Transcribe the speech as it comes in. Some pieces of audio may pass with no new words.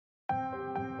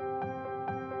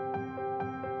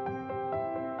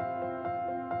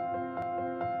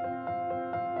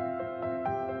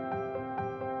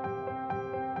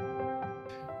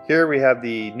Here we have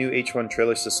the new H1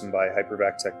 trailer system by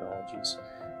Hypervac Technologies.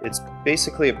 It's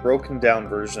basically a broken down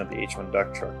version of the H1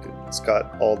 duct truck. It's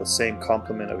got all the same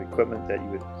complement of equipment that you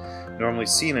would normally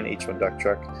see in an H1 duct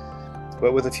truck,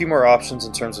 but with a few more options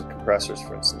in terms of compressors,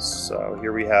 for instance.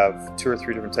 Here we have 2 or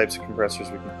 3 different types of compressors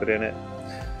we can put in it.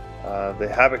 The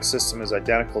Hypervac system is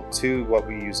identical to what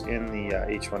we use in the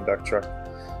H1 duct truck,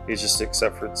 it's just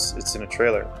except for it's in a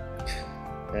trailer.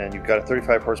 And you've got a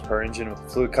 35 horsepower engine with a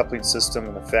fluid coupling system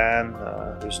and a fan.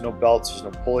 There's no belts, there's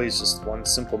no pulleys, just one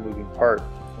simple moving part,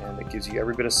 and it gives you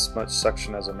every bit as much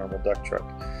suction as a normal duct truck.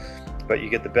 But you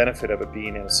get the benefit of it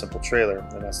being in a simple trailer,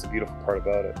 and that's the beautiful part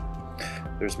about it.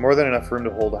 There's more than enough room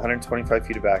to hold 125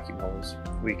 feet of vacuum hose.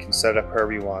 We can set it up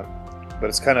however you want, but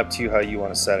it's kind of up to you how you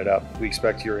want to set it up. We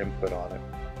expect your input on it.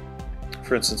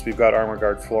 For instance, we've got armor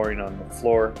guard flooring on the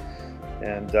floor,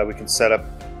 and we can set it up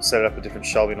with different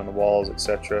shelving on the walls,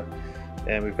 etc.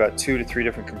 And we've got 2 to 3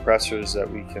 different compressors that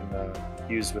we can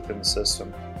use within the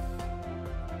system.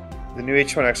 The new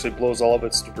H1 actually blows all of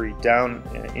its debris down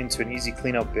into an easy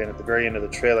clean out bin at the very end of the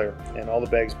trailer, and all the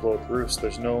bags blow at the roof, so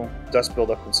there's no dust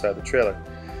buildup inside the trailer.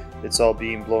 It's all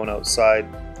being blown outside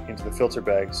into the filter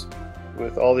bags.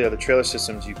 With all the other trailer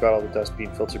systems, you've got all the dust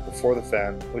being filtered before the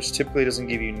fan, which typically doesn't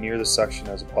give you near the suction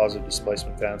as a positive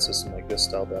displacement fan system like this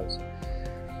style does.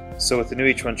 So with the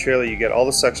new H1 trailer, you get all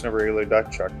the suction of a regular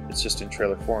duct truck, it's just in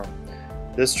trailer form.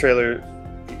 This trailer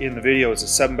in the video is a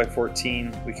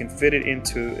 7x14. We can fit it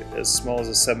into as small as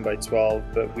a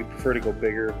 7x12, but we prefer to go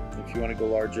bigger. If you want to go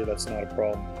larger, that's not a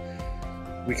problem.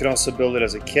 We can also build it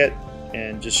as a kit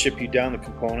and just ship you down the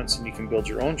components, and you can build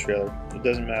your own trailer. It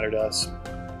doesn't matter to us.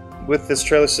 With this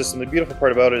trailer system, the beautiful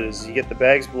part about it is you get the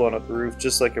bags blown up the roof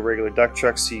just like a regular duct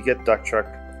truck, so you get duct truck,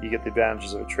 you get the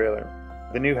advantages of a trailer.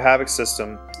 The new Hypervac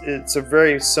system, it's a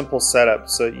very simple setup.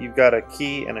 So you've got a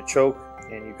key and a choke,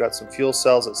 and you've got some fuel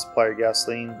cells that supply your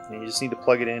gasoline, and you just need to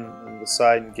plug it in on the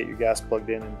side and get your gas plugged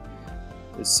in, and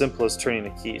it's as simple as turning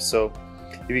a key. So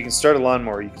if you can start a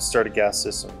lawnmower, you can start a gas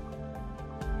system.